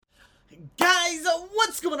Guys,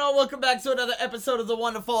 what's going on? Welcome back to another episode of the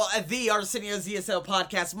wonderful The Arsenio's ESL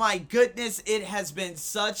podcast. My goodness, it has been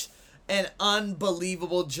such an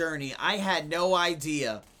unbelievable journey. I had no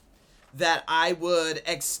idea that I would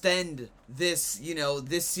extend this,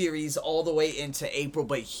 this series all the way into April,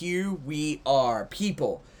 but here we are.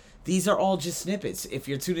 People, these are all just snippets. If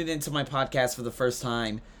you're tuning into my podcast for the first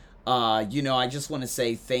time, I just want to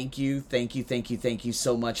say thank you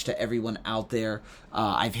so much to everyone out there.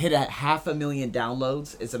 I've hit 500,000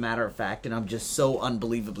 downloads, as a matter of fact, and I'm just so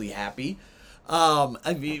unbelievably happy.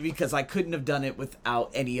 Because I couldn't have done it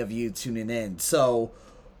without any of you tuning in. So,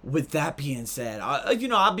 with that being said,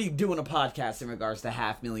 I'll be doing a podcast in regards to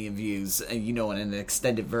 500,000 views, in an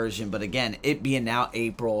extended version. But again, it being now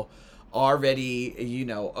April, already,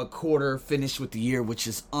 a quarter finished with the year, which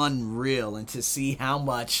is unreal. And to see how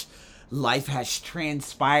much life has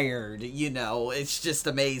transpired, it's just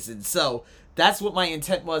amazing. So that's what my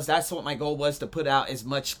intent was. That's what my goal was, to put out as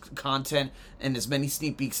much content and as many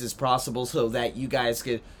sneak peeks as possible so that you guys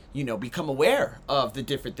could, become aware of the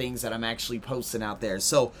different things that I'm actually posting out there.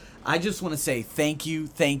 So I just want to say thank you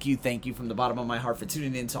from the bottom of my heart for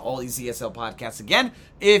tuning in to all these ESL podcasts. Again,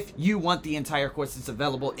 if you want the entire course, it's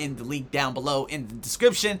available in the link down below in the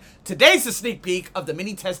description. Today's a sneak peek of the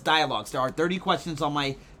mini test dialogues. There are 30 questions on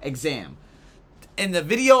my exam. In the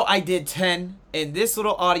video, I did 10. In this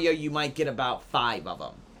little audio, you might get about 5 of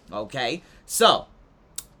them. Okay? So,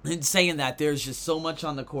 in saying that, there's just so much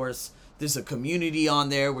on the course. There's a community on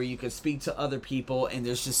there where you can speak to other people, and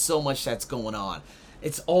there's just so much that's going on.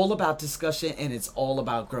 It's all about discussion, and it's all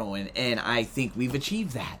about growing, and I think we've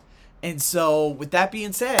achieved that. And so, with that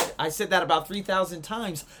being said, I said that about 3,000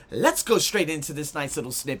 times. Let's go straight into this nice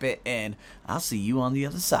little snippet, and I'll see you on the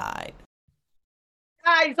other side.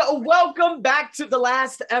 Guys, welcome back to the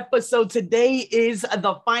last episode. Today is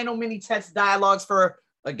the final mini test dialogues for,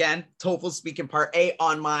 again, TOEFL Speaking Part A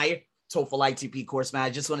on my TOEFL ITP course, man. I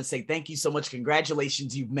just want to say thank you so much.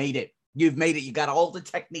 Congratulations. You've made it. You got all the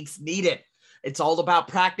techniques needed. It's all about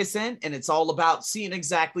practicing, and it's all about seeing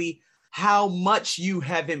exactly how much you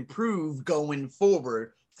have improved going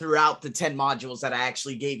forward throughout the 10 modules that I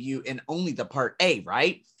actually gave you in only the Part A,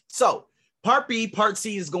 right? So Part B, Part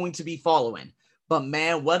C is going to be following. But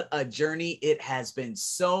man, what a journey it has been.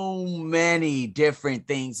 So many different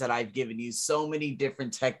things that I've given you, so many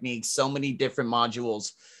different techniques, so many different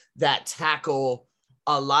modules that tackle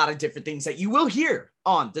a lot of different things that you will hear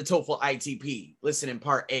on the TOEFL ITP. Listen, in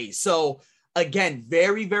Part A. So again,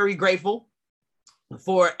 very, very grateful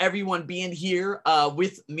for everyone being here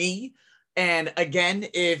with me. And again,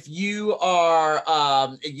 if you are,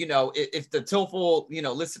 if the TOEFL,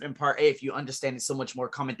 listen in Part A, if you understand it so much more,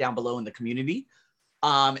 comment down below in the community.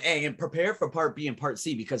 And prepare for Part B and Part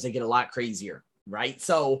C because they get a lot crazier, right?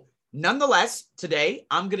 So nonetheless, today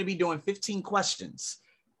I'm going to be doing 15 questions.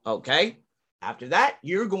 Okay. After that,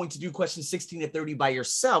 you're going to do questions 16 to 30 by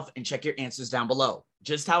yourself and check your answers down below.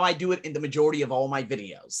 Just how I do it in the majority of all my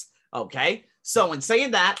videos. Okay. So in saying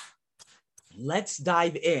that, let's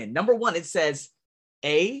dive in. Number 1, it says,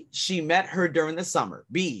 A, she met her during the summer.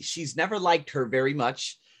 B, she's never liked her very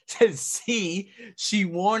much. C, she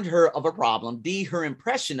warned her of a problem. D, her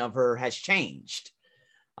impression of her has changed.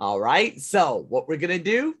 All right. So what we're going to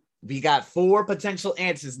do, we got 4 potential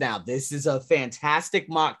answers now. This is a fantastic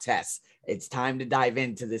mock test. It's time to dive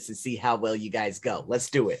into this and see how well you guys go.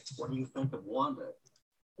 Let's do it. What do you think of Wanda?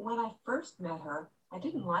 When I first met her, I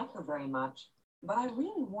didn't like her very much, but I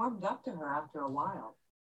really warmed up to her after a while.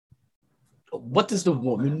 What does the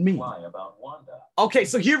woman mean? Why about Wanda? Okay,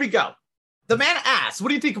 so here we go. The man asked, what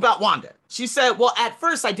do you think about Wanda? She said, well, at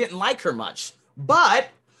first I didn't like her much, but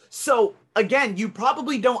so again, you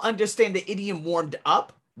probably don't understand the idiom warmed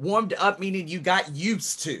up. Warmed up meaning you got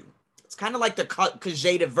used to. It's kind of like the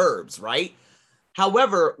causative verbs, right?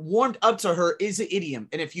 However, warmed up to her is an idiom.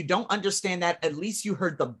 And if you don't understand that, at least you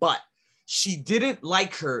heard the but. She didn't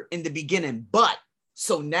like her in the beginning, but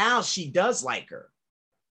so now she does like her.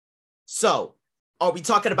 So are we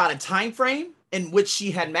talking about a time frame in which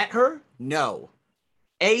she had met her? No.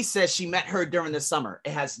 A says she met her during the summer.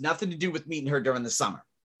 It has nothing to do with meeting her during the summer.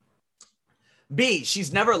 B,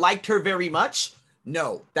 she's never liked her very much.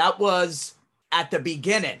 No, that was at the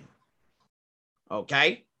beginning.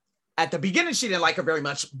 Okay. At the beginning, she didn't like her very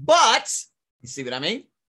much, but you see what I mean?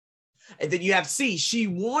 And then you have C, she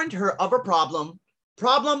warned her of a problem.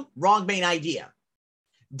 Problem, wrong main idea.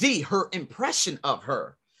 D, her impression of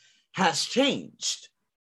her has changed.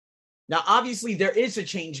 Now, obviously, there is a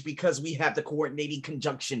change because we have the coordinating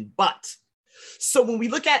conjunction but. So when we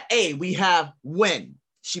look at A, we have when.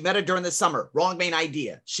 She met her during the summer. Wrong main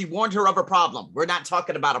idea. She warned her of a problem. We're not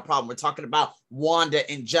talking about a problem. We're talking about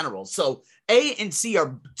Wanda in general. So A and C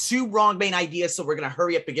are two wrong main ideas, so we're going to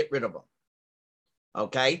hurry up and get rid of them.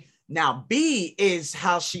 Okay? Now, B is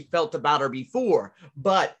how she felt about her before,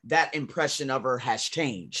 but that impression of her has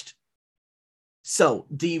changed. So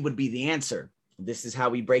D would be the answer. This is how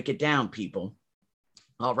we break it down, people.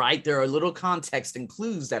 All right? There are little context and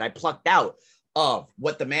clues that I plucked out of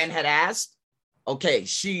what the man had asked. Okay,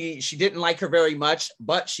 she didn't like her very much,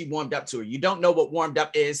 but she warmed up to her. You don't know what warmed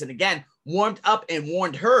up is. And again, warmed up and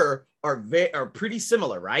warned her are pretty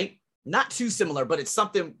similar, right? Not too similar, but it's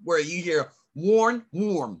something where you hear warn,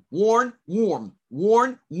 warm, warn, warm,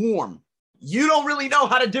 warn, warm. You don't really know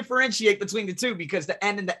how to differentiate between the two because the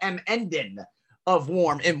N and the M ending of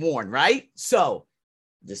warm and warn, right? So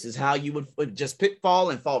this is how you would just pitfall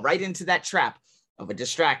and fall right into that trap of a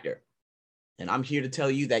distractor. And I'm here to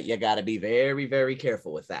tell you that you got to be very, very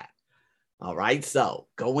careful with that. All right. So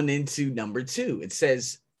going into number 2, it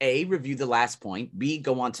says A, review the last point. B,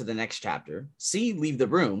 go on to the next chapter. C, leave the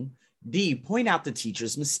room. D, point out the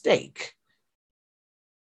teacher's mistake.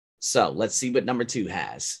 So let's see what number 2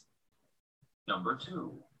 has. Number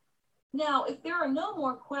 2. Now, if there are no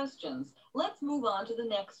more questions, let's move on to the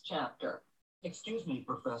next chapter. Excuse me,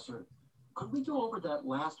 Professor. Could we go over that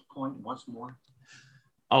last point once more?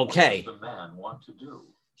 Okay. What does the man want to do?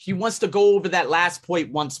 He wants to go over that last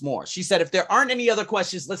point once more. She said, if there aren't any other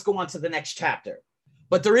questions, let's go on to the next chapter.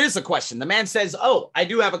 But there is a question. The man says, oh, I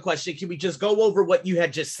do have a question. Can we just go over what you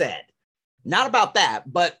had just said? Not about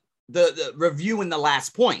that, but the review in the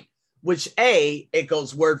last point, which A, it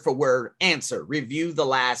goes word for word answer, review the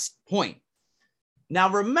last point. Now,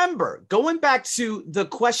 remember, going back to the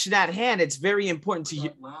question at hand, it's very important to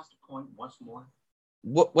you. Last point once more.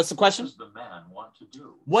 What's the question? What does the man want to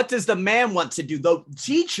do? What does the man want to do? The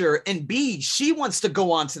teacher in B, she wants to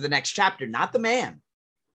go on to the next chapter, not the man.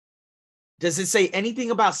 Does it say anything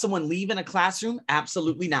about someone leaving a classroom?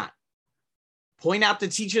 Absolutely not. Point out the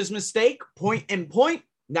teacher's mistake, point and point.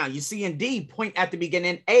 Now you see in D, point at the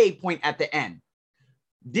beginning, A, point at the end.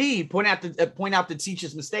 D, point out the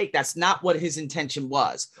teacher's mistake. That's not what his intention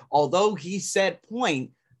was. Although he said point,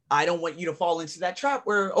 I don't want you to fall into that trap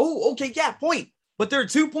where, oh, okay, yeah, point. But there are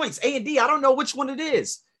 2 points, A and D. I don't know which one it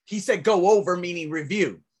is. He said go over, meaning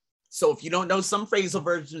review. So if you don't know some phrasal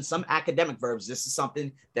verbs and some academic verbs, this is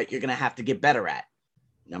something that you're going to have to get better at.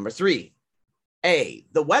 Number 3, A,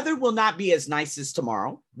 the weather will not be as nice as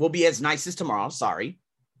tomorrow. Sorry.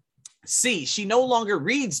 C, she no longer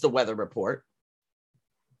reads the weather report.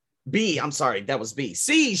 B, I'm sorry, that was B.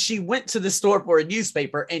 C, she went to the store for a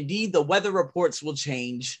newspaper. And D, the weather reports will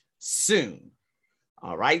change soon.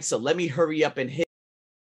 All right, so let me hurry up and hit.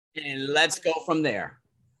 And let's go from there.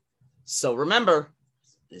 So remember,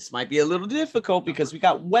 this might be a little difficult because we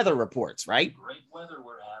got weather reports, right? Great weather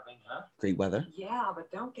we're having, huh? Great weather. Yeah,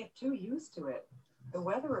 but don't get too used to it. The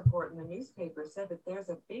weather report in the newspaper said that there's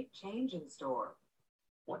a big change in store.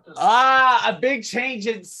 What does A big change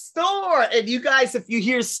in store. And you guys, if you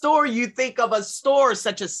hear store, you think of a store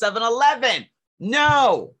such as 7-Eleven.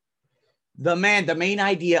 No. The main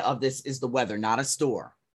idea of this is the weather, not a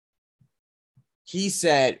store. He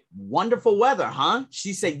said, wonderful weather, huh?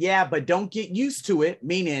 She said, yeah, but don't get used to it,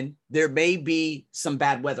 meaning there may be some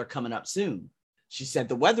bad weather coming up soon. She said,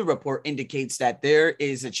 the weather report indicates that there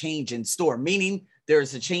is a change in store, meaning there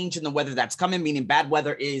is a change in the weather that's coming, meaning bad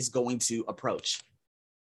weather is going to approach.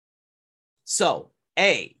 So,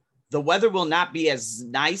 A, the weather will not be as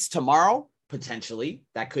nice tomorrow, potentially.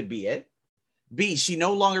 That could be it. B, she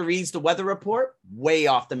no longer reads the weather report. Way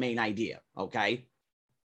off the main idea, okay?